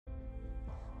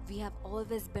We have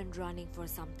always been running for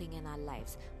something in our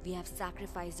lives. We have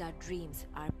sacrificed our dreams,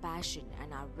 our passion,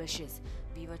 and our wishes.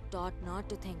 We were taught not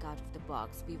to think out of the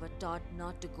box. We were taught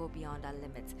not to go beyond our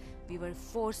limits. We were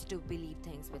forced to believe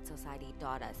things which society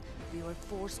taught us. We were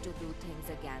forced to do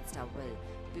things against our will.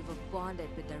 We were bonded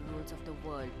with the rules of the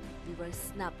world. We were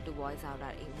snubbed to voice out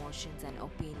our emotions and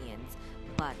opinions.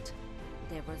 But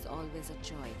there was always a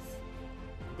choice.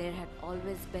 There had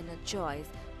always been a choice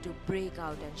to break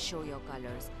out and show your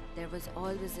colors. There was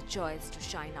always a choice to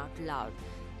shine out loud,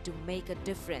 to make a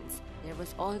difference. There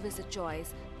was always a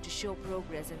choice to show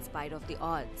progress in spite of the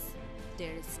odds.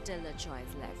 There is still a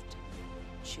choice left.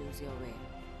 Choose your way.